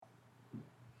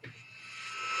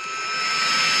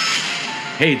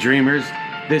Hey dreamers,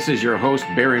 this is your host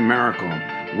Barry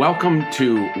Maracle. Welcome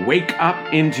to Wake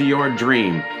Up Into Your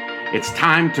Dream. It's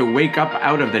time to wake up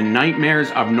out of the nightmares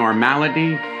of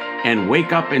normality and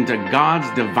wake up into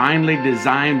God's divinely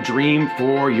designed dream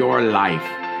for your life.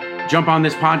 Jump on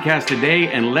this podcast today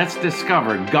and let's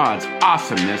discover God's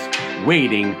awesomeness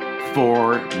waiting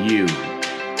for you.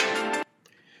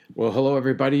 Well, hello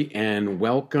everybody and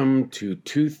welcome to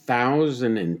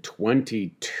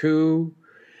 2022.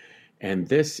 And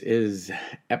this is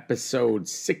episode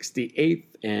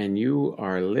 68, and you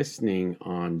are listening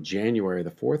on January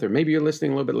the 4th, or maybe you're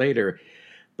listening a little bit later.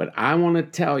 But I want to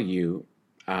tell you,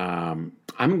 I'm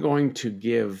going to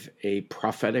give a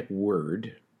prophetic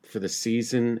word for the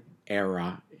season,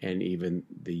 era, and even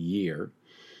the year.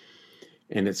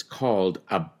 And it's called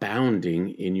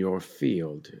Abounding in Your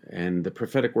Field. And the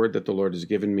prophetic word that the Lord has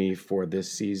given me for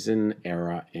this season,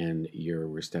 era, and year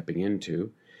we're stepping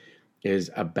into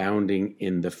is abounding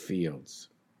in the fields.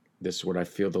 This is what I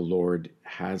feel the Lord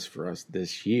has for us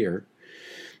this year.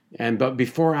 But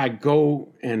before I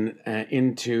go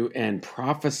into and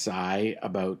prophesy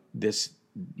about this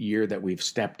year that we've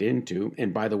stepped into,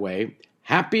 and by the way,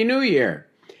 Happy New Year!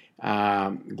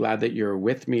 Glad that you're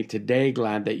with me today.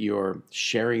 Glad that you're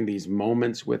sharing these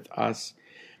moments with us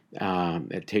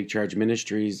at Take Charge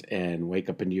Ministries and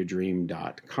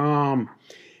wakeupintoyourdream.com.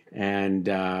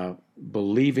 And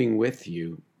believing with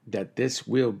you that this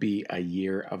will be a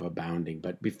year of abounding.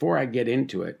 But before I get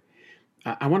into it,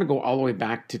 I want to go all the way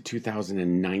back to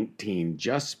 2019,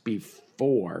 just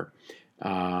before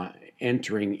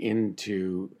entering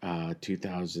into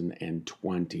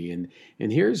 2020. And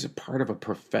here's a part of a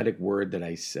prophetic word that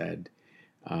I said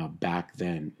back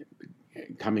then,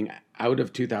 coming out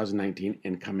of 2019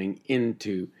 and coming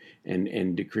into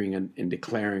and decreeing and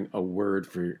declaring a word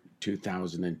for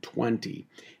 2020,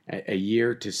 a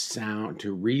year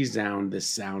to resound the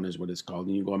sound is what it's called.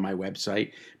 And you go on my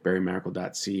website,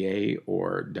 barrymaracle.ca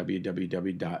or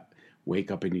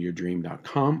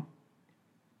www.wakeupintoyourdream.com.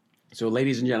 So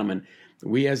ladies and gentlemen,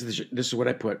 this is what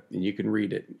I put, and you can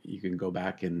read it. You can go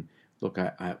back and look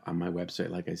on my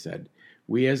website, like I said.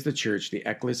 We as the church, the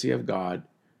Ekklesia of God,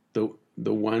 the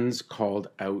ones called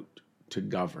out to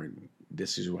govern.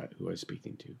 This is who I was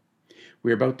speaking to.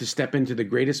 We're about to step into the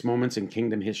greatest moments in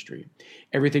kingdom history.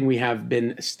 Everything we have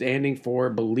been standing for,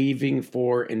 believing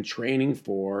for, and training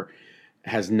for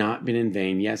has not been in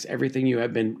vain. Yes, everything you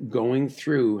have been going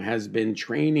through has been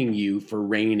training you for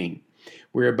reigning.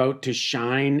 We're about to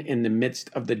shine in the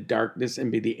midst of the darkness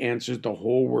and be the answers the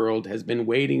whole world has been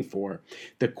waiting for.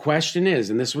 The question is,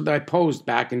 and this is what I posed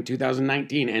back in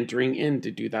 2019, entering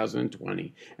into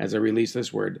 2020, as I released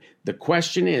this word. The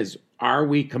question is, are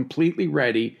we completely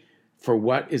ready for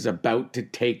what is about to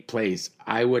take place?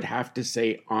 I would have to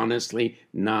say, honestly,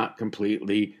 not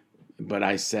completely, but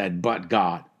I said, but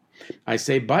God. I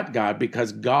say, but God,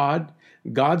 because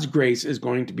God's grace is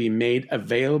going to be made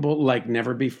available like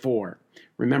never before.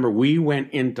 Remember, we went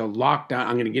into lockdown.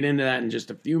 I'm going to get into that in just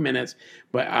a few minutes,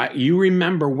 but you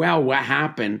remember well what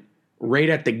happened right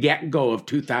at the get-go of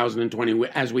 2020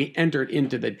 as we entered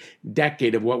into the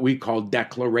decade of what we call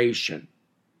declaration.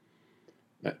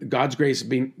 God's grace is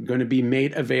going to be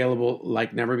made available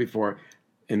like never before.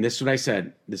 And this is what I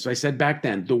said. This is what I said back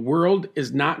then. The world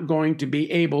is not going to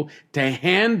be able to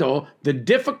handle the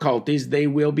difficulties they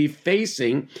will be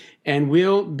facing, and we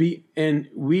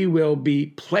will be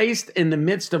placed in the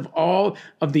midst of all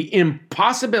of the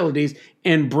impossibilities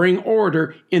and bring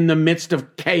order in the midst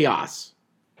of chaos.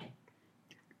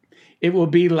 It will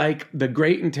be like the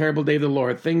great and terrible day of the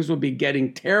Lord. Things will be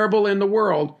getting terrible in the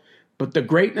world, but the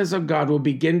greatness of God will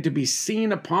begin to be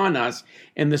seen upon us,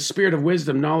 and the spirit of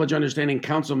wisdom, knowledge, understanding,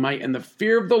 counsel, might, and the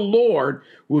fear of the Lord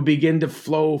will begin to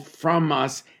flow from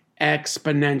us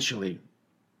exponentially.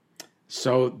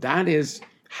 So that is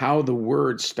how the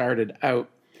word started out,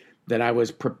 that I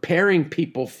was preparing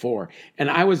people for. And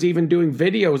I was even doing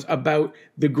videos about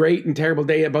the great and terrible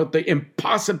day, about the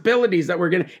impossibilities that we're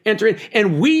going to enter in.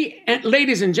 And we,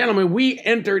 ladies and gentlemen, we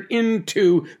entered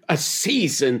into a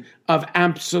season of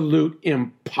absolute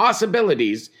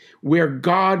impossibilities where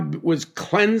God was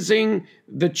cleansing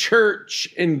the church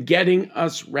and getting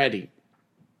us ready.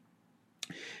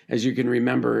 As you can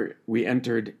remember, we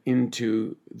entered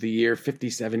into the year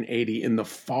 5780 in the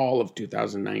fall of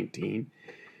 2019.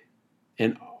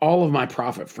 And all of my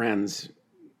prophet friends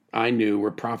I knew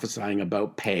were prophesying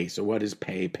about pay. So what is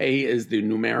pay? Pay is the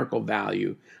numerical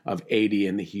value of 80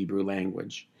 in the Hebrew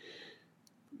language.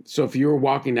 So if you were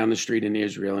walking down the street in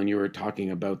Israel and you were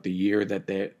talking about the year that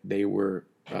they were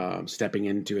stepping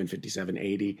into in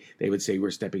 5780, they would say we're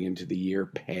stepping into the year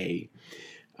pay.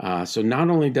 So not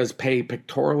only does pay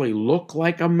pictorially look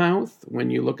like a mouth, when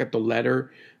you look at the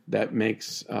letter that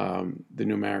makes the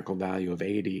numerical value of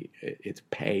 80, it's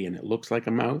pay, and it looks like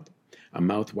a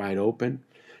mouth wide open.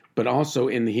 But also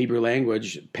in the Hebrew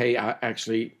language, pay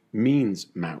actually means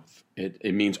mouth.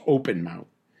 It means open mouth.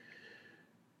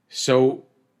 So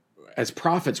as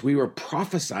prophets, we were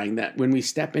prophesying that when we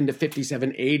step into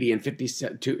 5780 and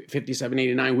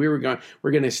 5789, we're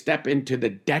going to step into the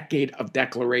decade of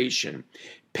declaration.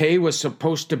 Pay was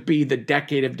supposed to be the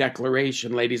decade of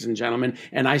declaration, ladies and gentlemen,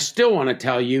 and I still want to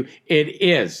tell you it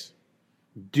is.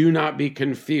 Do not be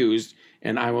confused,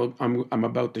 and I'm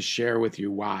about to share with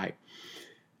you why.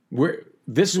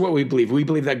 This is what we believe. We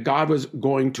believe that God was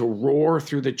going to roar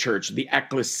through the church, the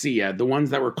Ekklesia, the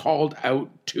ones that were called out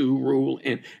to rule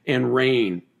and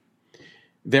reign.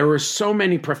 There were so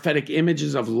many prophetic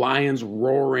images of lions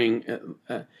roaring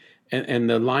and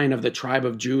the lion of the tribe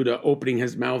of Judah opening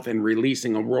his mouth and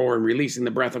releasing a roar and releasing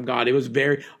the breath of God. It was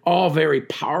all very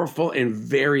powerful and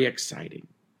very exciting.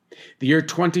 The year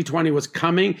 2020 was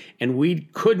coming, and we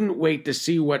couldn't wait to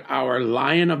see what our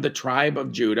Lion of the tribe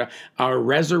of Judah, our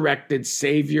resurrected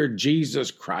Savior, Jesus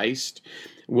Christ,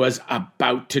 was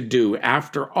about to do.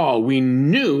 After all, we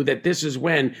knew that this is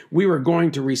when we were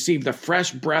going to receive the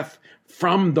fresh breath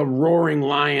from the roaring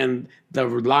lion, the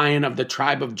Lion of the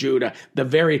tribe of Judah. The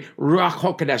very Ruach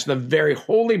Hakodesh, the very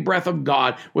holy breath of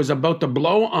God, was about to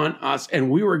blow on us,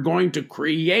 and we were going to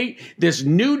create this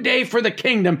new day for the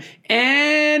kingdom.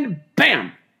 And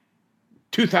bam,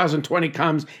 2020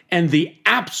 comes, and the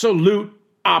absolute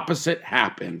opposite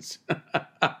happens.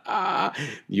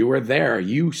 You were there.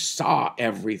 You saw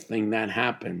everything that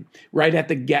happened right at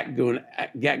the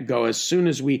get-go. As soon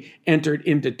as we entered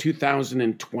into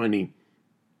 2020,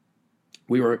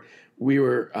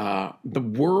 the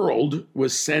world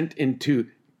was sent into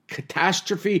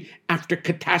catastrophe after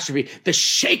catastrophe. The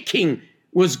shaking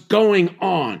was going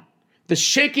on. The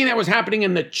shaking that was happening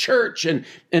in the church and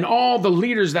all the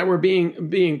leaders that were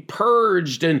being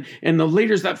purged and the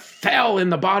leaders that fell in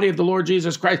the body of the Lord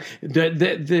Jesus Christ.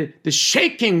 The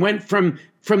shaking went from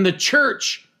the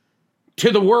church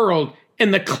to the world,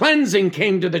 and the cleansing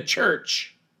came to the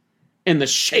church, and the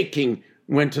shaking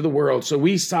went to the world. So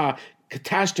we saw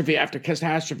catastrophe after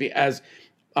catastrophe as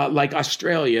like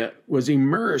Australia was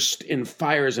immersed in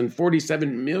fires, and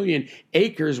 47 million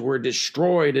acres were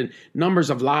destroyed, and numbers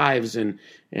of lives and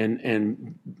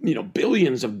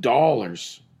billions of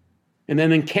dollars. And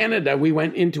then in Canada, we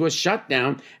went into a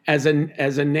shutdown as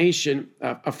a nation,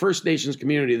 a First Nations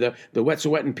community. The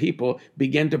Wet'suwet'en people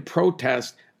began to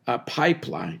protest a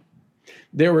pipeline.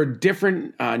 There were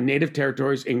different native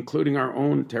territories, including our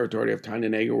own territory of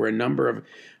Tyendinaga, where a number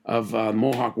of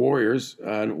Mohawk warriors,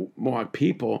 Mohawk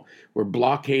people, were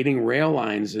blockading rail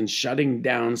lines and shutting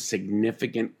down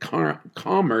significant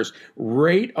commerce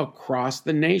right across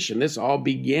the nation. This all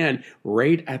began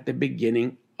right at the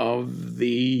beginning of the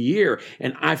year.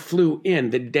 And I flew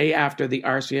in the day after the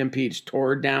RCMPs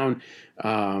tore down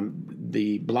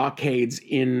the blockades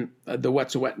in the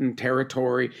Wet'suwet'en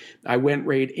territory. I went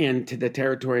right into the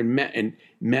territory and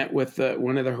met with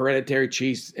one of the hereditary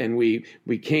chiefs, and we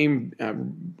came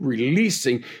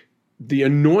releasing the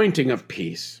anointing of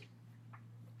peace.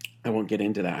 I won't get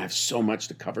into that. I have so much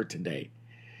to cover today.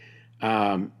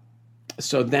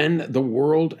 So then the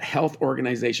World Health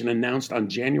Organization announced on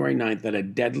January 9th that a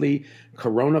deadly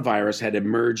coronavirus had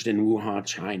emerged in Wuhan,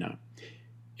 China.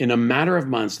 In a matter of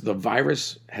months, the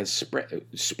virus has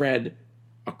spread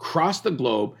across the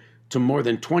globe to more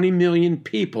than 20 million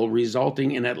people, resulting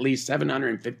in at least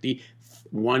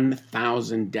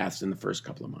 751,000 deaths in the first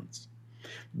couple of months.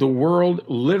 The world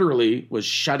literally was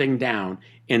shutting down,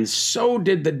 and so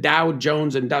did the Dow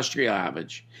Jones Industrial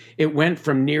Average. It went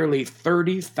from nearly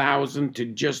 30,000 to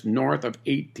just north of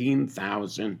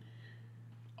 18,000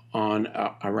 on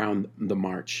around the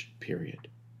March period.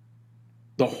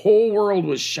 The whole world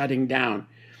was shutting down,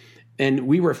 and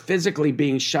we were physically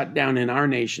being shut down in our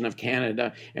nation of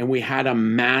Canada, and we had a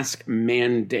mask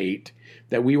mandate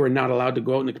that we were not allowed to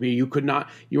go out in the community.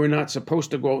 You were not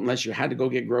supposed to go out unless you had to go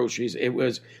get groceries. It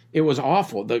was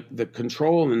awful. The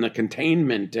control and the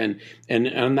containment, and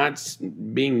I'm not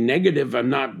being negative. I'm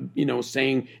not,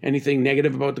 saying anything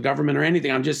negative about the government or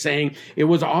anything. I'm just saying it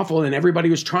was awful, and everybody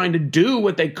was trying to do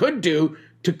what they could do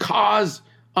to cause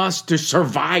us to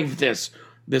survive this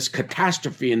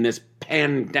catastrophe and this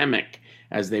pandemic,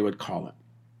 as they would call it.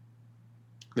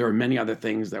 There were many other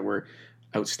things that were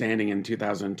outstanding in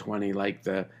 2020, like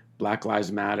the Black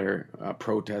Lives Matter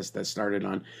protests that started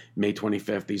on May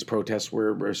 25th. These protests were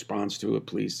a response to a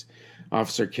police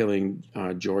officer killing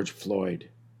George Floyd.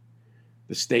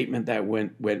 The statement that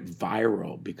went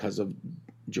viral because of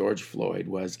George Floyd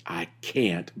was, "I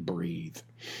can't breathe."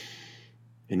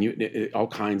 And all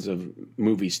kinds of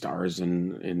movie stars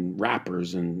and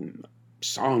rappers and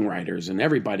songwriters and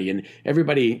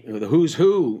everybody, the who's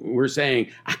who, were saying,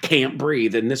 "I can't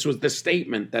breathe." And this was the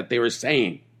statement that they were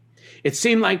saying. It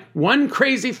seemed like one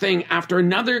crazy thing after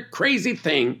another crazy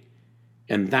thing.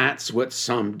 And that's what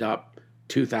summed up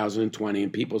 2020.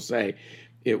 And people say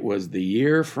it was the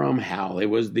year from hell. It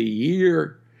was the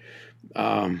year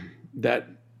that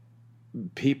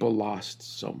people lost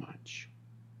so much.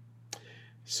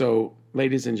 So,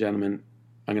 ladies and gentlemen,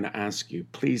 I'm going to ask you,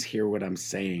 please hear what I'm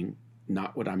saying,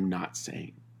 not what I'm not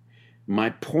saying. My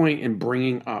point in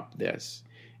bringing up this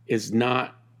is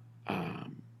not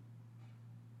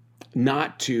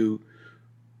to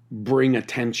bring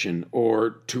attention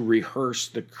or to rehearse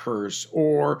the curse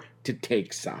or to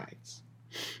take sides.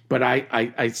 But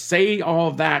I say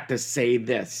all that to say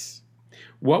this.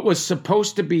 What was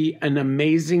supposed to be an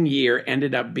amazing year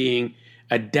ended up being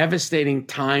a devastating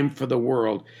time for the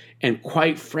world, and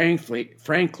quite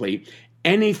frankly,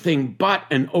 anything but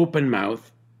an open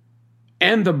mouth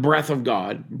and the breath of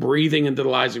God breathing into the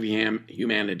lives of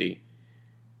humanity,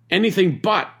 anything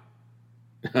but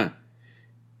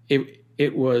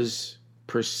it was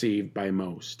perceived by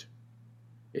most.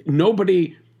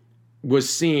 Nobody was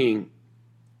seeing,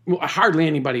 hardly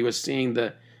anybody was seeing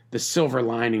the silver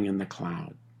lining in the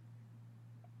cloud.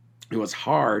 It was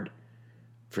hard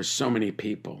for so many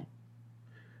people.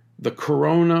 The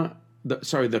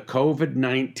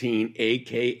COVID-19,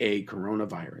 aka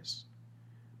coronavirus.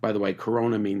 By the way,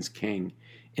 corona means king.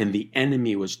 And the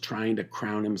enemy was trying to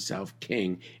crown himself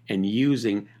king and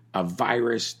using a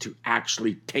virus to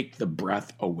actually take the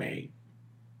breath away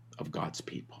of God's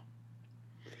people.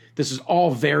 This is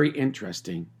all very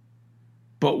interesting.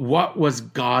 But what was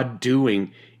God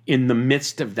doing in the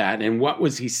midst of that? And what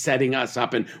was he setting us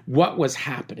up? And what was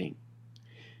happening?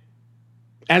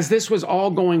 As this was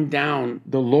all going down,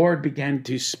 the Lord began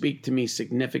to speak to me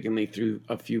significantly through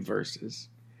a few verses.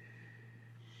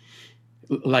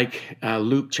 Like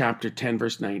Luke chapter 10,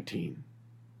 verse 19.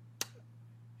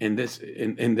 And this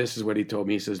is what he told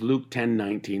me. He says, Luke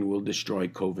 10:19 will destroy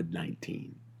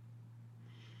COVID-19.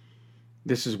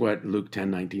 This is what Luke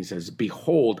 10:19 says.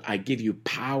 "Behold, I give you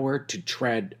power to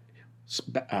tread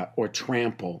or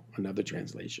trample," another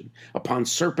translation, "upon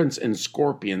serpents and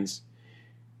scorpions.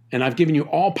 And I've given you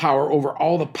all power over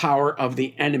all the power of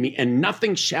the enemy, and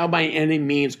nothing shall by any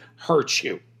means hurt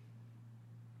you."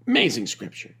 Amazing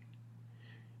scripture.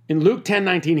 In Luke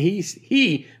 10:19,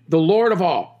 he, the Lord of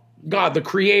all, God, the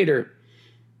Creator,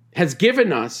 has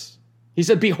given us, he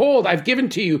said, "Behold, I've given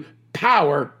to you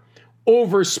power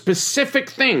over specific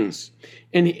things."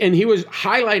 And he was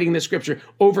highlighting the scripture,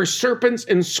 over serpents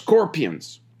and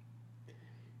scorpions.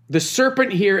 The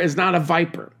serpent here is not a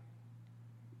viper.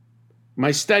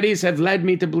 My studies have led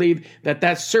me to believe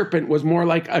that serpent was more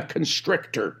like a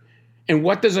constrictor. And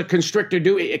what does a constrictor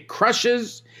do? It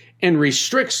crushes and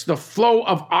restricts the flow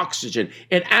of oxygen.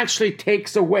 It actually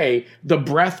takes away the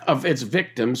breath of its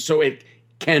victim so it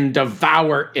can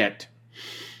devour it.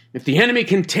 If the enemy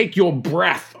can take your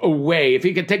breath away, if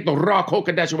he can take the Ruach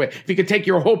Hakodesh away, if he can take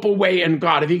your hope away in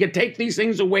God, if he can take these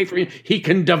things away from you, he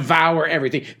can devour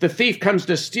everything. The thief comes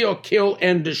to steal, kill,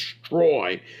 and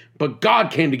destroy. But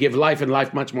God came to give life and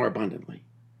life much more abundantly.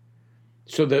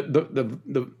 So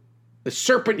the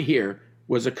serpent here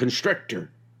was a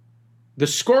constrictor. The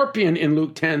scorpion in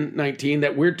Luke 10:19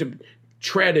 that we're to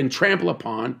tread and trample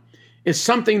upon is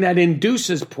something that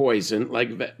induces poison,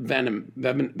 like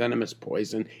venomous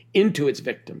poison, into its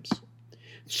victims.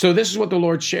 So this is what the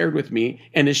Lord shared with me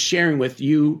and is sharing with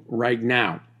you right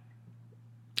now.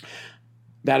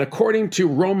 That according to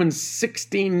Romans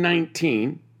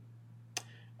 16:19,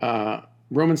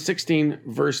 Romans 16,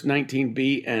 verse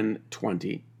 19b and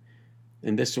 20,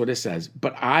 and this is what it says: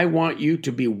 "But I want you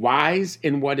to be wise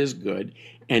in what is good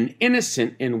and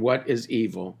innocent in what is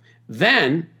evil.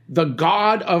 Then the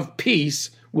God of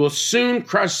peace will soon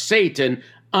crush Satan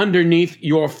underneath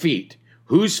your feet."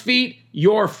 Whose feet?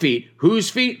 Your feet. Whose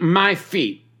feet? My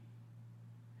feet.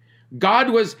 God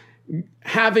was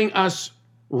having us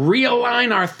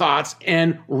realign our thoughts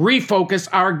and refocus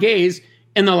our gaze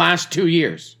in the last 2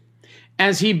 years.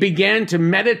 As we began to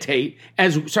meditate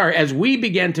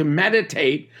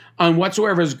on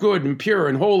whatsoever is good and pure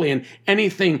and holy and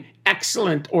anything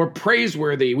excellent or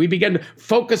praiseworthy, we began to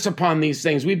focus upon these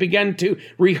things. We began to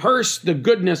rehearse the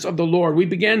goodness of the Lord. We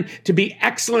began to be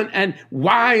excellent and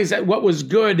wise at what was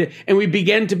good, and we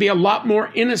began to be a lot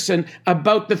more innocent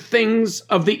about the things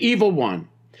of the evil one.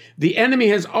 The enemy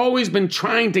has always been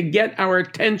trying to get our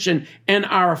attention and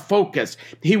our focus.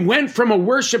 He went from a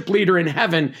worship leader in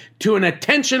heaven to an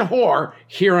attention whore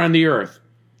here on the earth.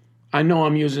 I know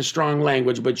I'm using strong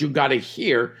language, but you got to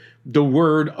hear the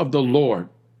word of the Lord.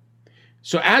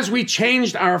 So as we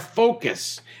changed our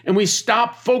focus and we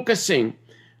stopped focusing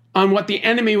on what the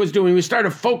enemy was doing, we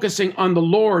started focusing on the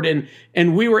Lord,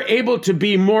 and we were able to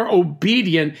be more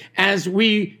obedient as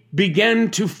we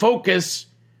began to focus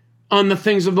on the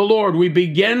things of the Lord. We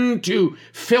begin to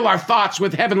fill our thoughts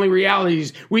with heavenly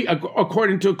realities. We,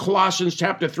 according to Colossians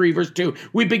chapter 3, verse 2,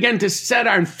 we begin to set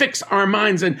and fix our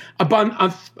minds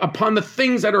upon the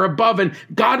things that are above. And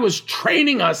God was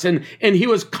training us, and he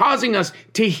was causing us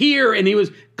to hear, and he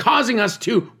was causing us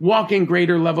to walk in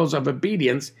greater levels of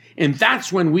obedience. And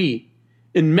that's when we,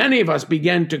 and many of us,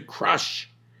 began to crush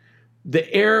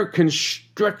the air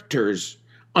constrictors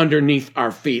underneath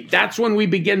our feet. That's when we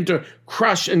begin to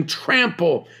crush and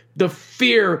trample the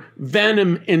fear,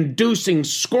 venom-inducing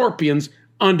scorpions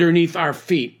underneath our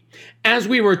feet. As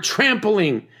we were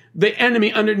trampling the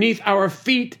enemy underneath our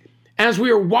feet, as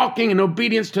we were walking in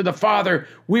obedience to the Father,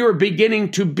 we were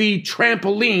beginning to be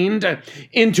trampolined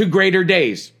into greater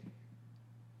days.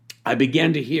 I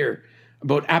began to hear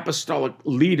about apostolic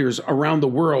leaders around the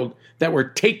world that were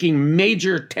taking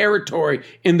major territory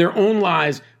in their own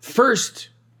lives, first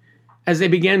as they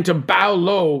began to bow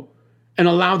low and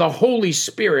allow the Holy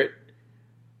Spirit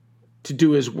to do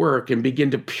his work and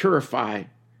begin to purify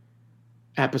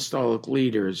apostolic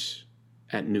leaders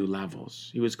at new levels.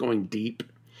 He was going deep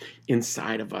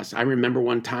inside of us. I remember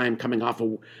one time coming off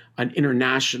an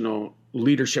international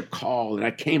leadership call, and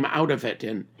I came out of it,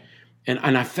 and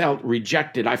I felt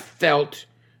rejected. I felt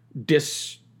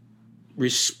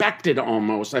disrespected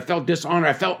almost. I felt dishonored.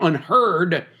 I felt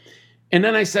unheard. And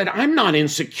then I said, I'm not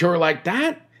insecure like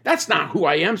that. That's not who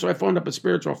I am. So I phoned up a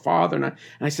spiritual father, and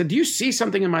I said, do you see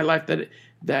something in my life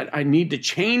that I need to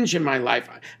change in my life?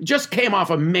 I just came off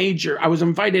I was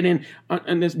invited in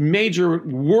this major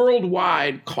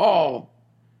worldwide call.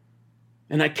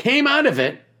 And I came out of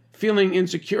it feeling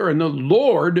insecure, and the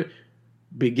Lord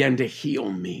began to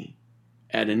heal me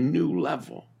at a new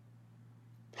level.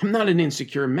 I'm not an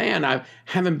insecure man. I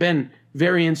haven't been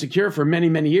very insecure for many,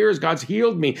 many years. God's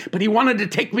healed me, but he wanted to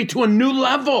take me to a new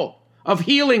level of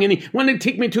healing, and he wanted to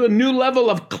take me to a new level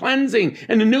of cleansing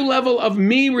and a new level of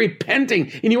me repenting,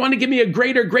 and he wanted to give me a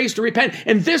greater grace to repent.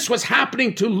 And this was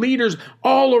happening to leaders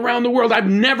all around the world. I've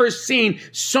never seen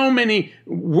so many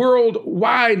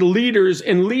worldwide leaders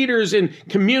in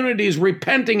communities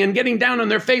repenting and getting down on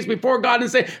their face before God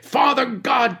and say, Father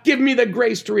God, give me the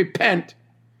grace to repent.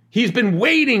 He's been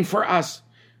waiting for us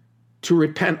to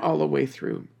repent all the way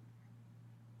through.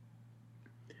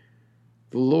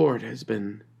 The Lord has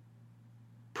been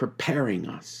preparing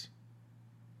us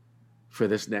for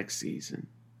this next season.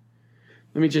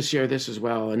 Let me just share this as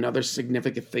well. Another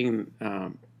significant thing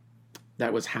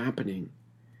that was happening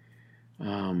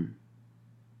was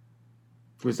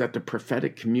that the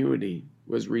prophetic community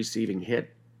was receiving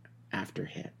hit after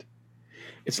hit.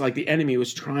 It's like the enemy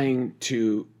was trying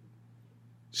to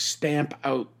stamp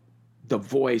out the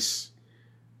voice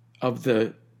of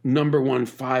the number one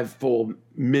fivefold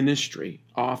ministry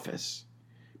office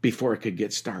before it could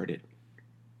get started.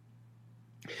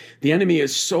 The enemy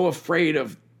is so afraid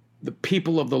of the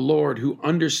people of the Lord who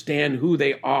understand who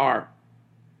they are.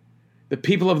 The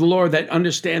people of the Lord that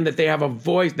understand that they have a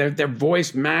voice, that their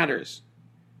voice matters.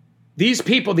 These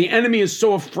people, the enemy is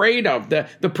so afraid of, the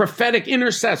prophetic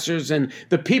intercessors and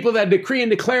the people that decree and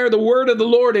declare the word of the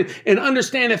Lord and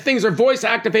understand that things are voice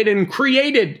activated and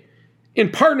created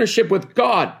in partnership with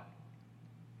God.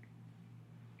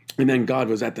 And then God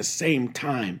was at the same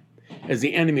time, as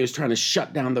the enemy was trying to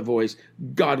shut down the voice,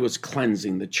 God was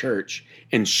cleansing the church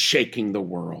and shaking the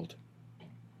world.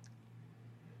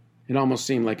 It almost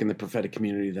seemed like in the prophetic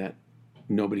community that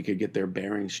nobody could get their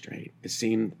bearings straight. It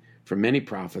seemed for many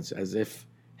prophets as if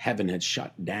heaven had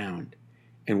shut down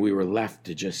and we were left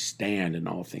to just stand and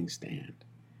all things stand.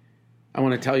 I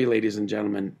want to tell you, ladies and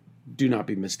gentlemen, do not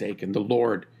be mistaken. The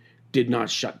Lord did not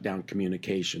shut down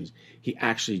communications. He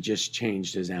actually just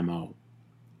changed his MO,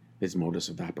 his modus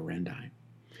of operandi.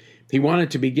 He wanted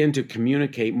to begin to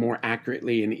communicate more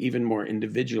accurately and even more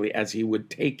individually as he would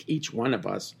take each one of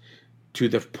us to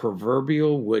the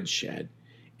proverbial woodshed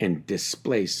and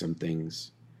displace some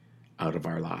things out of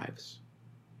our lives.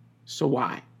 So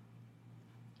why?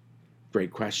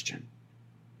 Great question.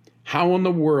 How in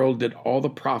the world did all the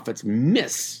prophets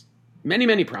miss?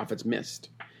 Many prophets missed.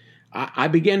 I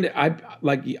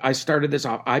started this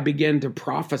off. I began to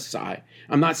prophesy.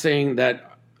 I'm not saying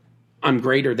that I'm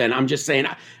greater than. I'm just saying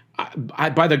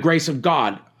by the grace of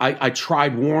God, I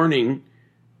tried warning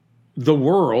the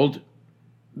world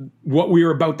what we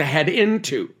were about to head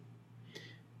into.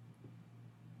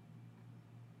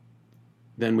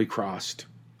 Then we crossed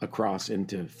across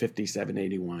into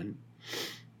 5781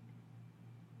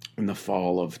 in the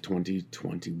fall of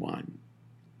 2021.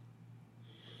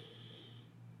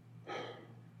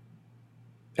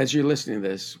 As you're listening to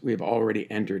this, we have already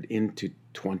entered into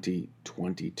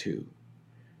 2022.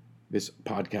 This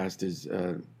podcast is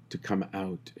to come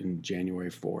out in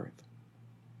January 4th.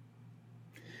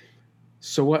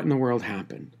 So what in the world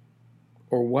happened?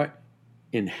 Or what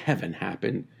in heaven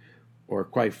happened? Or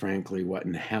quite frankly, what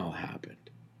in hell happened?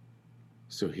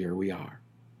 So here we are.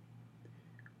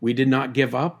 We did not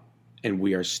give up, and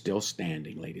we are still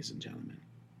standing, ladies and gentlemen.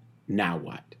 Now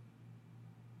what?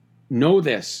 Know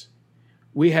this.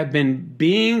 We have been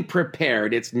being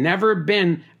prepared. It's never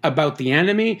been about the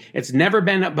enemy. It's never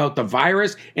been about the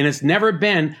virus. And it's never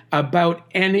been about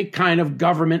any kind of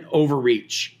government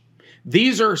overreach.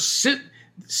 These are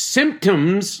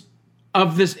symptoms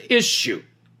of this issue.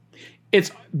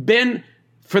 It's been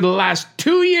for the last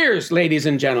 2 years, ladies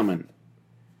and gentlemen.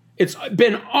 It's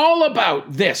been all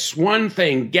about this one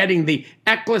thing, getting the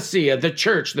Ekklesia, the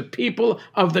church, the people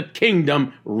of the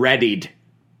kingdom readied.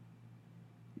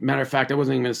 Matter of fact, I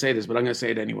wasn't even going to say this, but I'm going to say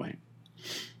it anyway.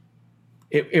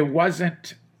 It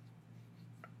wasn't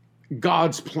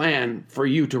God's plan for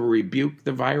you to rebuke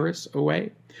the virus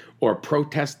away or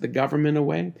protest the government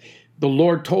away. The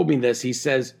Lord told me this. He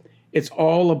says, it's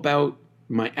all about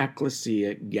my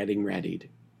Ekklesia getting readied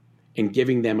and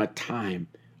giving them a time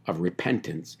of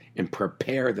repentance and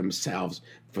prepare themselves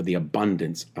for the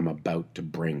abundance I'm about to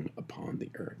bring upon the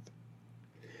earth.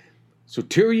 So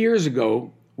 2 years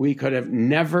ago, we could have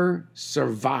never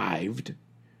survived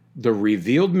the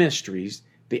revealed mysteries,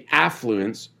 the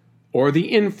affluence, or the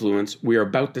influence we are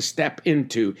about to step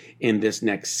into in this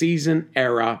next season,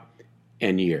 era,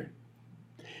 and year.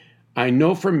 I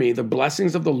know for me, the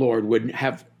blessings of the Lord would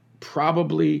have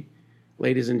probably,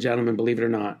 ladies and gentlemen, believe it or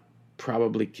not,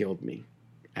 probably killed me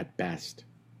at best.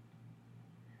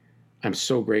 I'm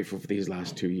so grateful for these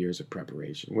last 2 years of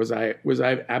preparation. Was I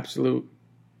absolute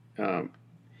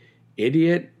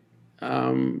idiot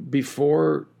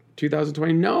before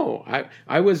 2020? No,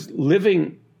 I was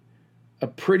living a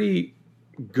pretty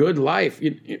good life.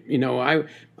 You know,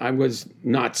 I was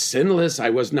not sinless. I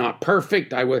was not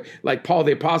perfect. I was like Paul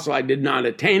the Apostle. I did not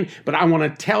attain. But I want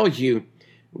to tell you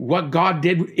what God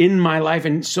did in my life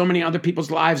and so many other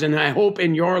people's lives, and I hope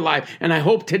in your life. And I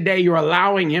hope today you're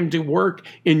allowing him to work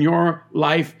in your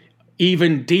life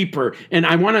even deeper. And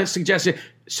I want to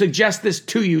suggest this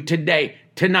to you today,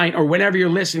 tonight, or whenever you're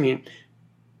listening.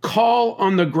 Call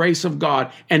on the grace of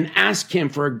God and ask him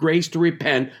for a grace to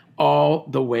repent all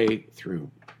the way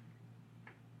through.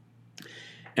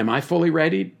 Am I fully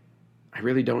ready? I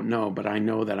really don't know, but I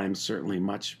know that I'm certainly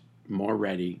much more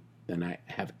ready than I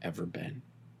have ever been.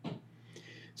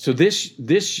 So this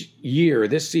year,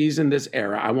 this season, this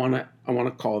era, I want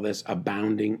to call this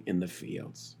Abounding in the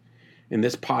Fields. And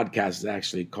this podcast is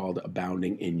actually called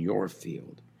Abounding in Your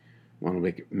Field. I want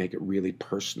to make it really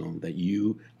personal that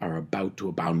you are about to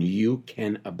abound. You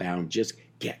can abound. Just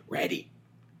get ready.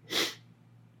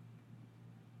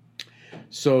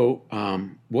 So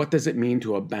what does it mean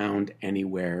to abound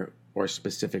anywhere or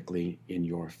specifically in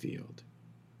your field?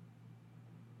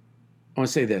 I want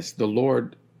to say this. The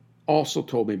Lord also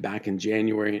told me back in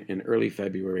January and early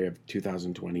February of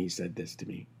 2020, he said this to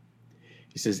me.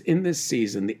 He says, in this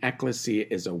season, the Ekklesia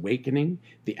is awakening,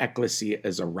 the Ekklesia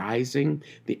is arising,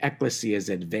 the Ekklesia is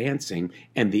advancing,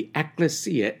 and the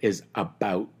Ekklesia is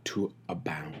about to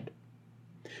abound.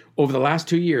 Over the last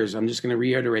 2 years, I'm just going to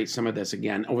reiterate some of this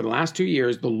again. Over the last 2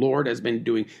 years, the Lord has been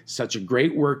doing such a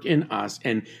great work in us,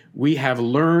 and we have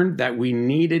learned that we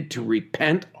needed to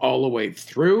repent all the way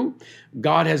through.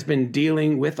 God has been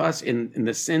dealing with us in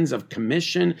the sins of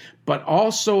commission, but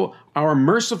also our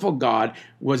merciful God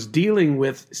was dealing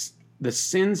with the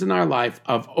sins in our life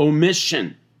of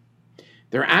omission.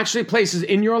 There are actually places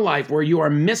in your life where you are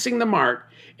missing the mark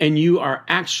and you are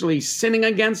actually sinning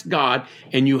against God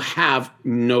and you have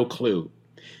no clue.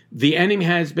 The enemy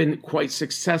has been quite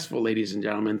successful, ladies and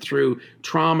gentlemen, through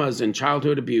traumas and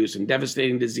childhood abuse and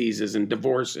devastating diseases and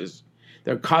divorces.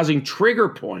 They're causing trigger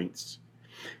points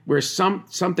where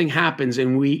something happens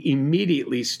and we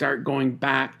immediately start going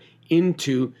back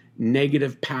into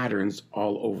negative patterns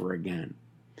all over again.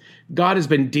 God has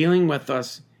been dealing with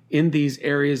us in these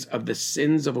areas of the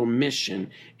sins of omission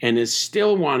and is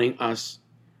still wanting us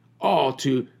all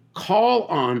to call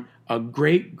on a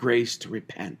great grace to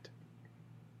repent.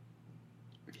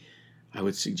 I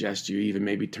would suggest you even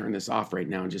maybe turn this off right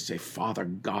now and just say, Father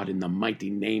God, in the mighty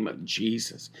name of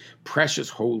Jesus, precious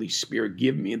Holy Spirit,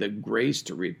 give me the grace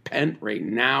to repent right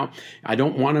now. I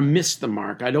don't want to miss the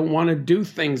mark. I don't want to do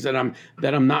things that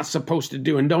I'm not supposed to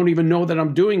do and don't even know that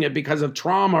I'm doing it because of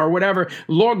trauma or whatever.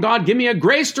 Lord God, give me a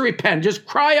grace to repent. Just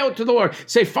cry out to the Lord.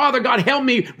 Say, Father God, help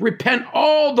me repent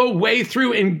all the way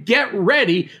through and get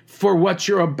ready for what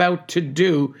you're about to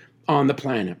do on the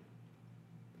planet.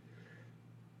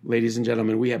 Ladies and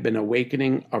gentlemen, we have been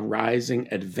awakening, arising,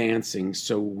 advancing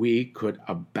so we could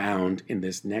abound in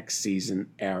this next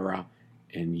season, era,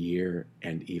 and year,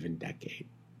 and even decade.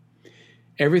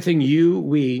 Everything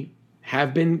we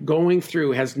have been going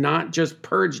through has not just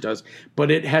purged us, but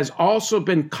it has also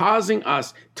been causing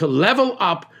us to level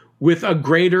up with a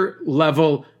greater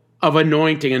level of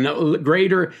anointing and a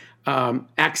greater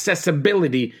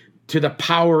accessibility to the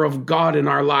power of God in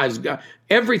our lives.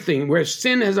 Everything where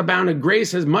sin has abounded,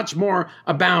 grace has much more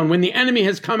abound. When the enemy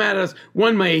has come at us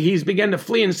one way, he's begun to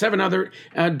flee in 7 other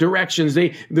directions.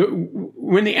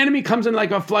 When the enemy comes in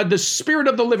like a flood, the Spirit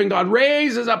of the living God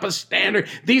raises up a standard.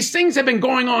 These things have been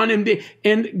going on,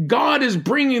 and God is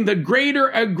bringing the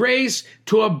greater grace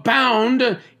to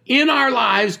abound in our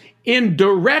lives in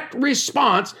direct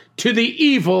response to the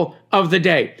evil of the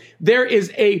day. There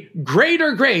is a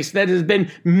greater grace that has been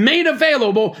made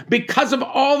available because of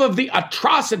all of the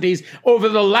atrocities over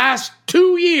the last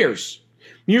 2 years.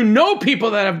 You know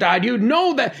people that have died. You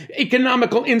know the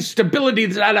economical instability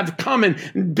that have come,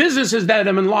 and businesses that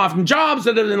have been lost, and jobs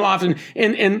that have been lost,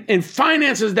 and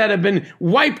finances that have been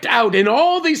wiped out, and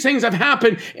all these things have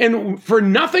happened, and for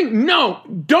nothing. No,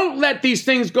 don't let these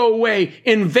things go away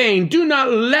in vain. Do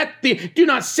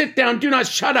not sit down, do not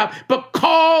shut up, but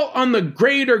call on the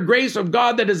greater grace of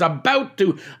God that is about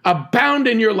to abound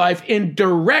in your life in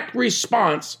direct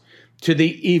response to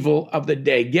the evil of the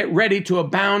day. Get ready to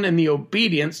abound in the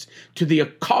obedience to the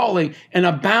calling and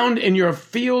abound in your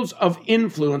fields of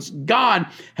influence. God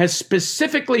has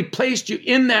specifically placed you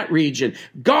in that region.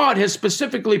 God has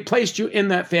specifically placed you in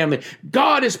that family.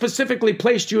 God has specifically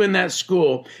placed you in that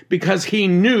school because he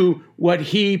knew what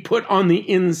he put on the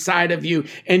inside of you.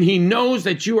 And he knows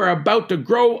that you are about to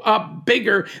grow up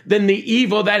bigger than the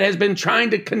evil that has been trying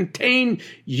to contain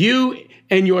you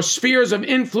and your spheres of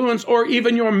influence or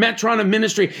even your metron of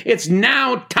ministry. It's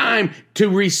now time to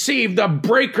receive the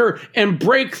breaker and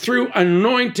breakthrough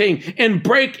anointing and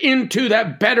break into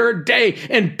that better day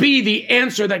and be the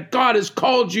answer that God has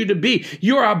called you to be.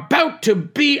 You're about to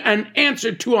be an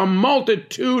answer to a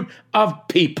multitude of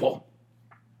people.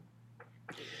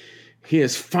 He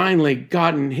has finally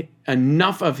gotten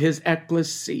enough of his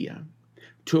Ekklesia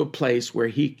to a place where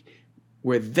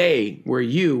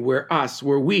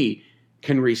we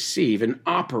can receive and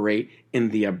operate in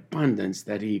the abundance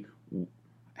that he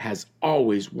has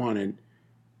always wanted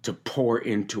to pour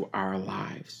into our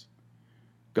lives.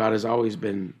 God has always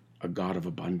been a God of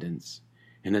abundance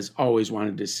and has always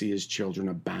wanted to see his children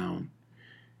abound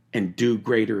and do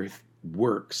greater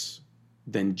works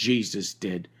than Jesus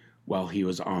did while he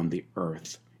was on the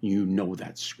earth. You know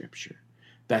that scripture.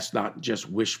 That's not just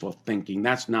wishful thinking.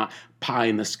 That's not pie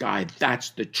in the sky.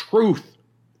 That's the truth.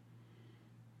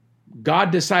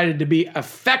 God decided to be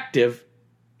effective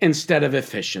instead of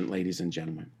efficient, ladies and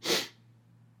gentlemen.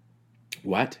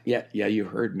 What? Yeah, you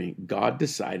heard me. God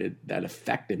decided that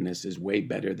effectiveness is way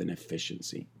better than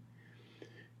efficiency.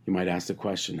 You might ask the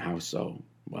question, how so?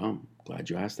 Well, glad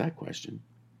you asked that question.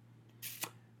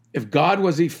 If God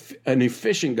was an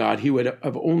efficient God, he would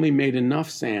have only made enough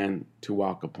sand to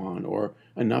walk upon, or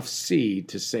enough sea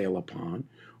to sail upon,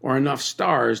 or enough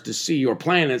stars to see, or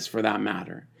planets for that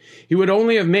matter. He would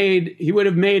have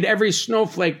made every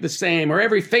snowflake the same, or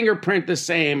every fingerprint the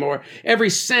same, or every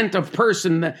scent of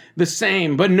person the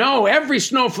same. But no, every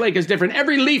snowflake is different.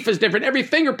 Every leaf is different. Every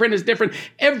fingerprint is different.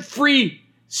 Every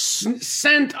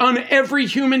scent on every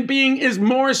human being is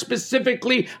more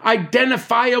specifically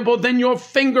identifiable than your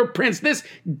fingerprints. This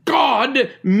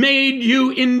God made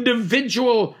you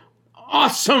individual.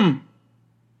 Awesome.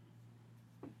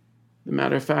 The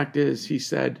matter of fact is, he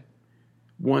said,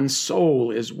 one soul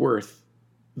is worth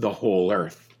the whole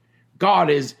earth.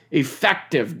 God is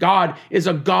effective. God is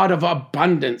a God of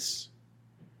abundance.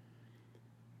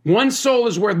 One soul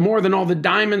is worth more than all the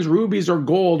diamonds, rubies, or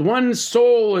gold. One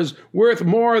soul is worth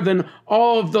more than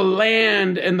all of the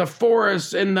land and the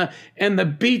forests and the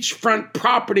beachfront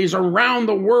properties around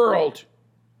the world.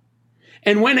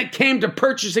 And when it came to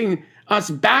purchasing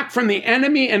us back from the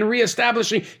enemy and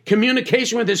reestablishing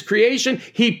communication with his creation,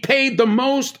 he paid the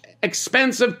most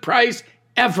expensive price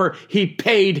ever. He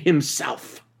paid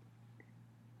himself.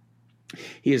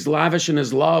 He is lavish in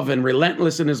his love and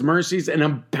relentless in his mercies and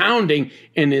abounding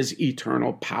in his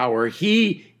eternal power.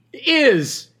 He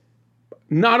is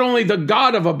not only the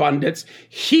God of abundance,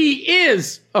 he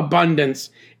is abundance,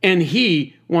 and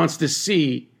he wants to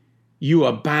see you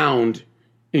abound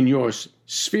in your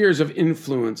spheres of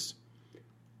influence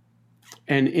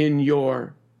and in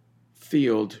your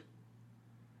field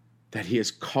that he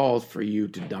has called for you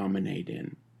to dominate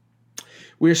in.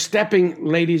 We're stepping,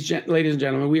 ladies and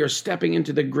gentlemen, we are stepping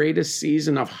into the greatest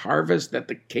season of harvest that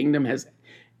the kingdom has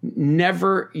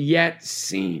never yet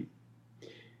seen.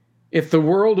 If the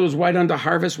world was white unto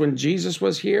harvest when Jesus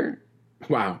was here,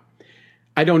 wow,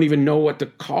 I don't even know what to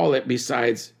call it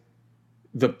besides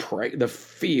the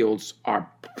fields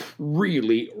are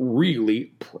really, really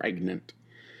pregnant.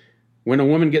 When a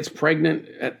woman gets pregnant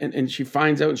and she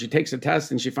finds out and she takes a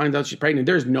test and she finds out she's pregnant,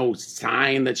 there's no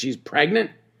sign that she's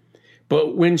pregnant.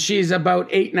 But when she's about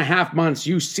 8.5 months,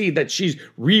 you see that she's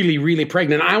really, really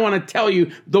pregnant. I want to tell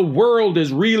you, the world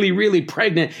is really, really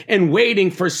pregnant and waiting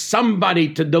for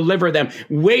somebody to deliver them,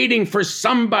 waiting for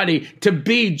somebody to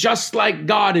be just like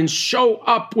God and show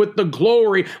up with the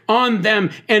glory on them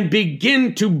and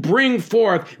begin to bring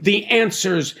forth the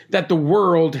answers that the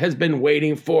world has been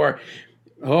waiting for.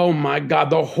 Oh my God,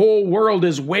 the whole world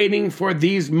is waiting for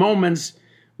these moments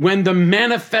when the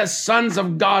manifest sons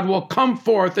of God will come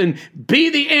forth and be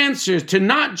the answers to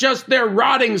not just their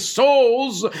rotting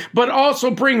souls, but also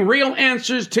bring real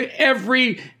answers to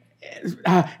every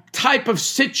type of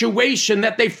situation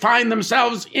that they find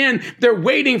themselves in. They're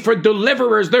waiting for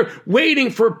deliverers. They're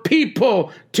waiting for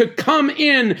people to come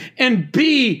in and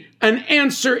be an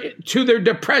answer to their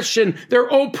depression, their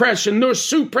oppression, their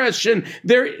suppression,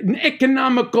 their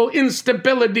economical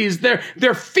instabilities,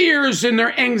 their fears and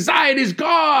their anxieties.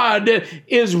 God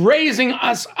is raising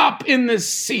us up in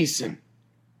this season.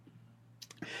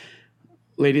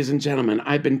 Ladies and gentlemen,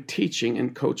 I've been teaching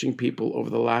and coaching people over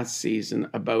the last season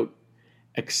about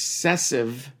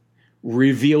excessive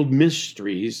revealed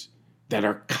mysteries that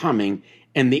are coming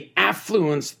and the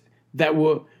affluence that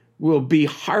will be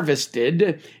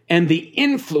harvested and the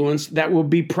influence that will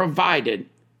be provided.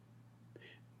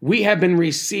 We have been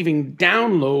receiving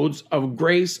downloads of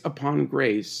grace upon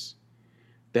grace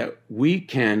that we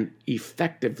can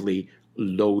effectively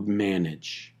load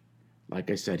manage. Like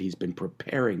I said, he's been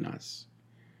preparing us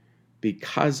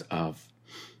because of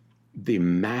the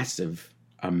massive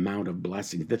amount of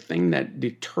blessings. The thing that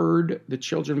deterred the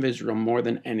children of Israel more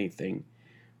than anything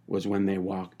was when they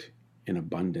walked in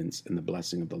abundance and the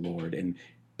blessing of the Lord.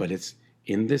 But it's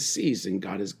in this season,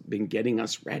 God has been getting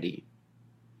us ready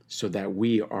so that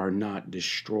we are not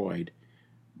destroyed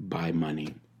by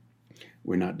money.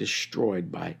 We're not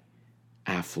destroyed by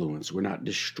affluence. We're not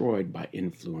destroyed by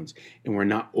influence. And we're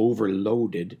not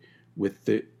overloaded with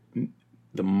the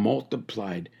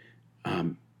multiplied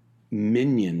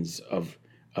minions of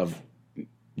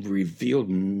revealed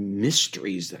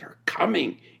mysteries that are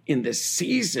coming in this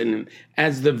season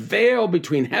as the veil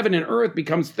between heaven and earth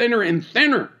becomes thinner and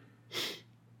thinner.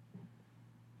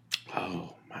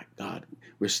 Oh my God,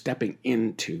 we're stepping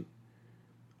into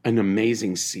an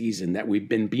amazing season that we've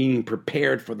been being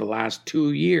prepared for the last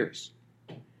 2 years.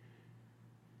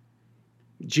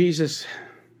 Jesus,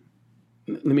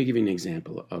 let me give you an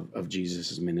example of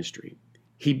Jesus' ministry.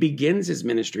 He begins his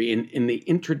ministry in the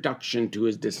introduction to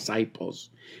his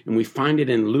disciples. And we find it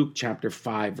in Luke chapter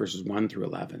 5, verses 1 through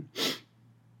 11.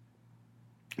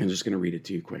 I'm just going to read it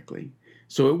to you quickly.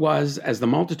 So it was, as the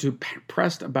multitude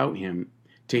pressed about him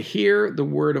to hear the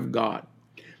word of God,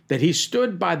 that he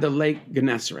stood by the lake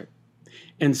Gennesaret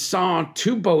and saw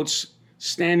 2 boats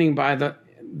standing by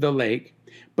the lake,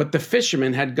 but the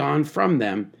fishermen had gone from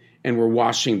them and were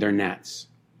washing their nets.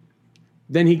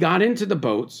 Then he got into the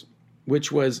boats,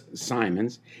 which was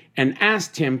Simon's, and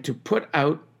asked him to put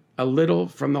out a little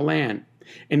from the land.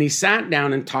 And he sat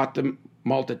down and taught the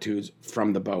multitudes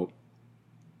from the boat.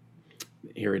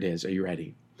 Here it is. Are you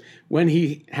ready? When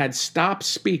he had stopped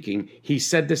speaking, he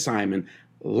said to Simon,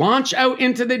 "Launch out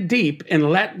into the deep and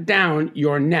let down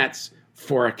your nets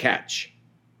for a catch."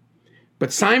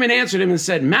 But Simon answered him and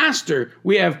said, "Master,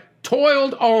 we have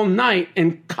toiled all night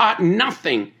and caught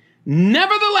nothing.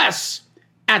 Nevertheless,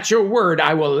 at your word,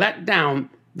 I will let down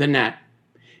the net."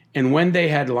 And when they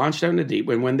had launched out in the deep,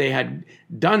 when they had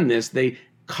done this, they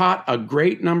caught a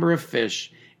great number of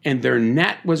fish, and their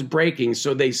net was breaking.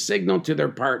 So they signaled to their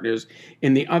partners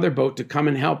in the other boat to come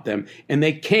and help them. And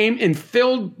they came and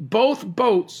filled both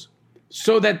boats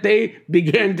so that they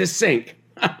began to sink.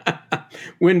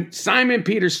 When Simon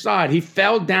Peter saw it, he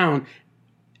fell down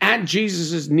at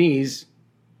Jesus' knees,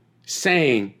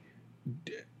 saying,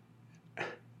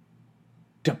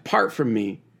 "Depart from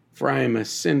me, for I am a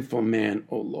sinful man,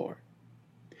 O Lord.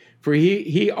 For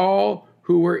he all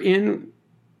who were in,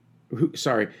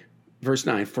 verse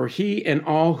 9, for he and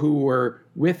all who were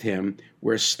with him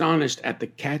were astonished at the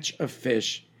catch of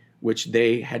fish which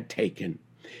they had taken.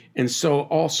 And so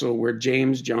also were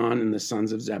James, John, and the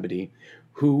sons of Zebedee,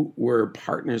 who were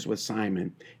partners with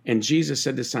Simon. And Jesus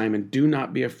said to Simon, do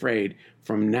not be afraid.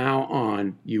 From now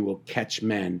on you will catch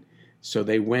men. So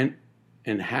they went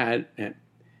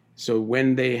so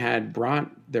when they had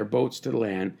brought their boats to the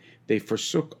land, they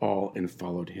forsook all and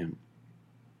followed him.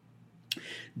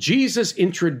 Jesus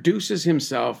introduces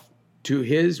himself to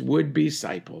his would-be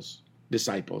disciples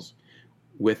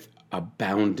with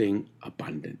abounding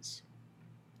abundance.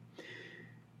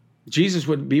 Jesus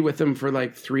would be with them for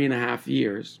like 3.5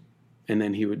 years, and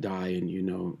then he would die, and you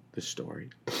know the story.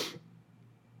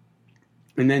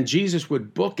 And then Jesus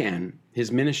would bookend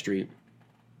his ministry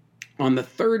on the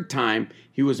third time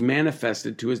he was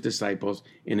manifested to his disciples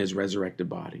in his resurrected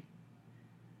body.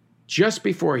 Just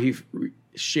before he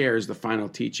shares the final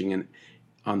teaching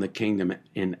on the kingdom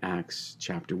in Acts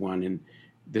chapter 1, and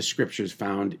the scriptures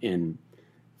found in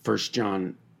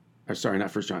St.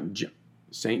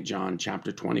 John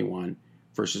chapter 21,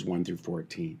 verses 1 through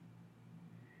 14.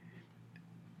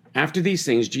 After these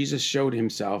things, Jesus showed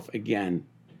himself again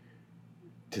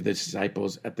to the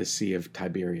disciples at the Sea of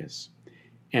Tiberias.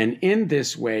 And in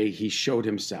this way, he showed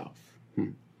himself.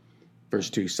 Verse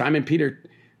 2, Simon Peter,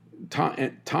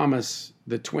 Thomas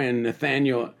the twin,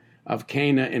 Nathanael of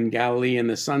Cana in Galilee, and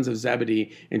the sons of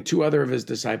Zebedee, and 2 other of his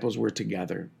disciples were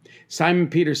together. Simon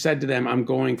Peter said to them, I'm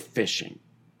going fishing.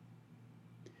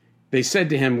 They said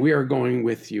to him, we are going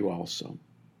with you also.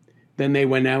 Then they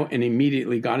went out and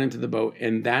immediately got into the boat,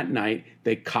 and that night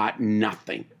they caught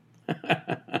nothing.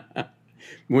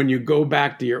 When you go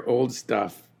back to your old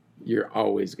stuff, you're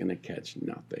always going to catch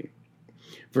nothing.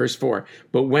 Verse 4,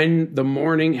 but when the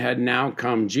morning had now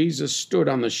come, Jesus stood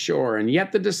on the shore, and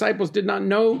yet the disciples did not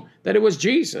know that it was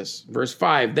Jesus. Verse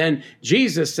 5, then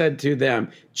Jesus said to them,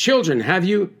 children, have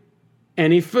you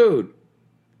any food?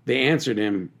 They answered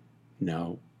him,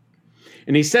 no.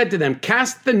 And he said to them,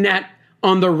 cast the net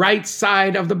on the right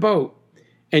side of the boat,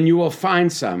 and you will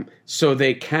find some. So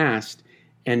they cast,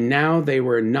 and now they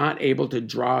were not able to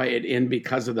draw it in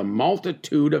because of the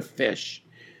multitude of fish.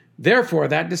 Therefore,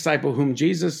 that disciple whom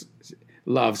Jesus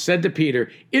loved said to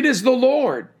Peter, it is the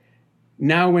Lord.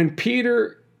 Now when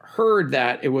Peter heard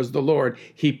that it was the Lord,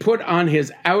 he put on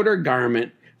his outer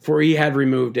garment, for he had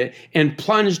removed it, and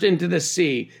plunged into the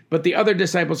sea. But the other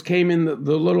disciples came in the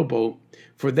little boat,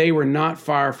 for they were not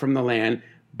far from the land,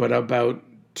 but about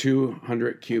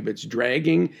 200 cubits,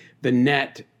 dragging the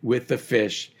net with the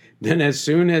fish. Then as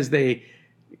soon as they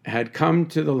had come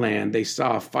to the land, they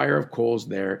saw a fire of coals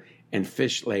there, and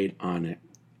fish laid on it,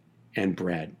 and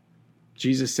bread.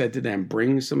 Jesus said to them,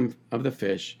 bring some of the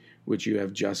fish which you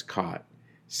have just caught.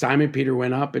 Simon Peter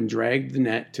went up and dragged the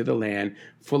net to the land,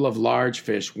 full of large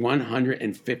fish,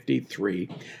 153.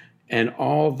 And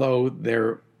although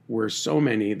there were so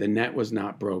many, the net was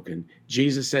not broken.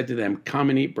 Jesus said to them, come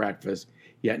and eat breakfast.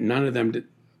 Yet none of them,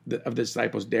 of the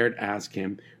disciples, dared ask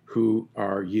him, who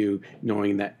are you,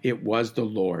 knowing that it was the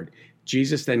Lord.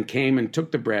 Jesus then came and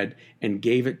took the bread and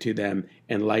gave it to them,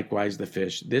 and likewise the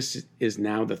fish. This is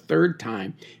now the third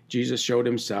time Jesus showed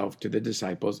himself to the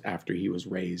disciples after he was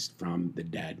raised from the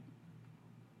dead.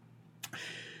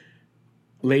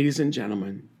 Ladies and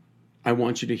gentlemen, I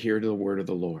want you to hear the word of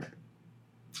the Lord.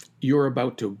 You're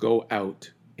about to go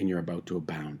out and you're about to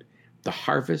abound. The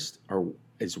harvest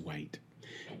is white.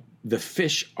 The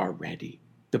fish are ready.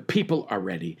 The people are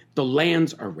ready. The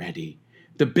lands are ready.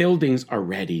 The buildings are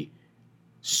ready.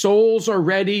 Souls are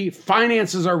ready.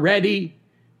 Finances are ready.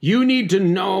 You need to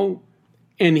know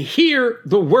and hear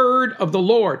the word of the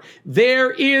Lord. There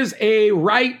is a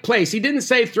right place. He didn't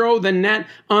say throw the net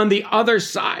on the other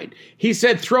side. He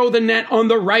said throw the net on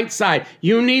the right side.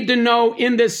 You need to know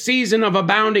in this season of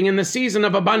abounding, in the season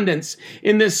of abundance,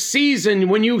 in this season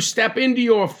when you step into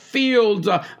your field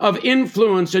of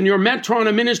influence and your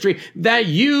Metrona ministry, that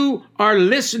you are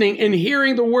listening and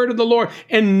hearing the word of the Lord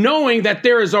and knowing that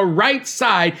there is a right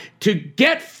side to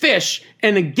get fish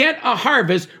and to get a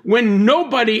harvest when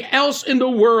nobody else in the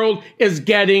world is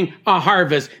getting a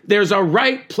harvest. There's a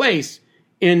right place.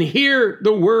 And hear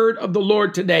the word of the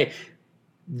Lord today.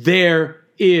 There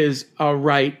is a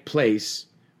right place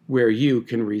where you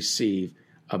can receive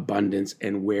abundance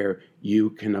and where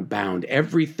you can abound.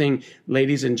 Everything,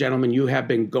 ladies and gentlemen, you have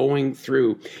been going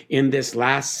through in this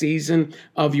last season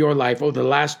of your life, over the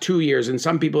last 2 years, and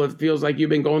some people, it feels like you've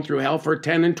been going through hell for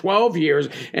 10 and 12 years,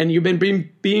 and you've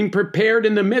been being prepared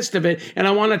in the midst of it. And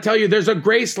I want to tell you, there's a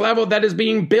grace level that is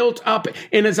being built up,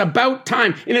 and it's about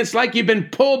time. And it's like you've been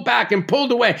pulled back and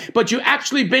pulled away, but you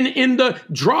actually been in the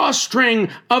drawstring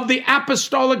of the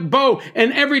apostolic bow.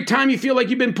 And every time you feel like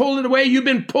you've been pulled away, you've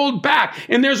been pulled back.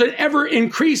 And there's an ever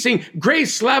increasing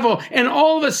grace level. And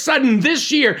all of a sudden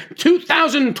this year,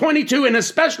 2022, and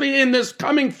especially in this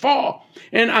coming fall,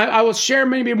 and I will share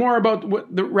maybe more about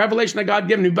what the revelation that God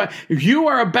given me, but you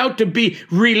are about to be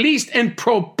released and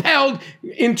propelled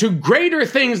into greater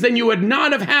things than you would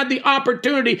not have had the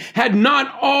opportunity had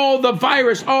not all the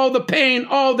virus, all the pain,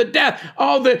 all the death,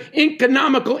 all the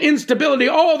economical instability,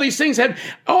 all these things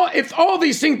if all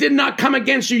these things did not come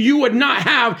against you, you would not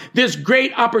have this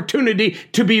great opportunity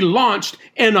to be launched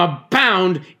and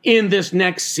abound in this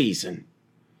next season.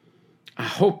 I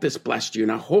hope this blessed you,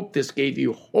 and I hope this gave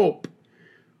you hope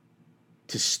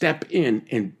to step in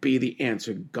and be the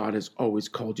answer God has always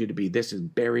called you to be. This is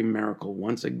Barry Maracle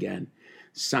once again,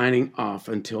 signing off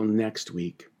until next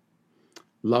week.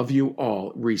 Love you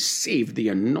all. Receive the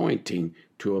anointing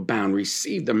to abound.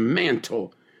 Receive the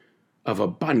mantle of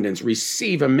abundance.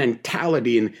 Receive a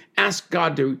mentality and ask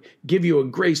God to give you a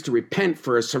grace to repent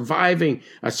for a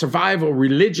survival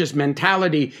religious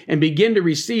mentality, and begin to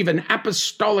receive an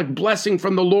apostolic blessing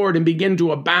from the Lord and begin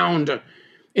to abound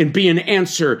and be an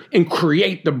answer and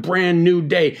create the brand new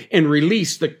day and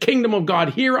release the kingdom of God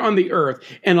here on the earth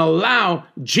and allow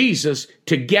Jesus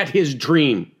to get his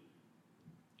dream.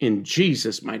 In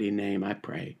Jesus' mighty name, I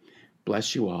pray.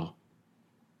 Bless you all.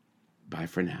 Bye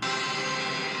for now.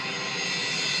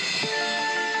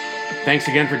 Thanks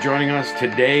again for joining us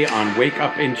today on Wake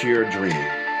Up Into Your Dream.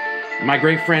 My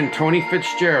great friend Tony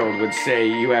Fitzgerald would say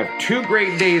you have two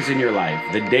great days in your life,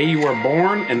 the day you were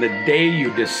born and the day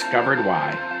you discovered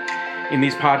why. In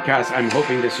these podcasts, I'm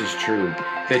hoping this is true,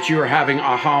 that you are having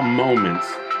aha moments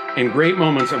and great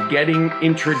moments of getting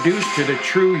introduced to the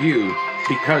true you,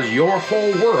 because your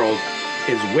whole world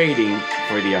is waiting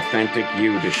for the authentic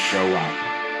you to show up.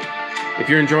 If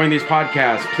you're enjoying these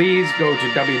podcasts, please go to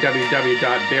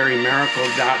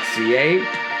www.barrymaracle.ca.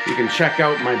 You can check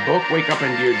out my book, Wake Up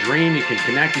Into Your Dream. You can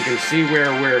connect. You can see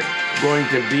where we're going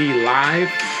to be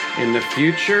live in the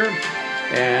future.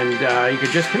 And you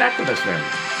can just connect with us there.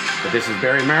 But this is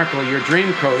Barry Maracle, your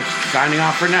dream coach, signing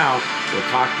off for now. We'll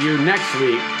talk to you next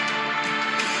week.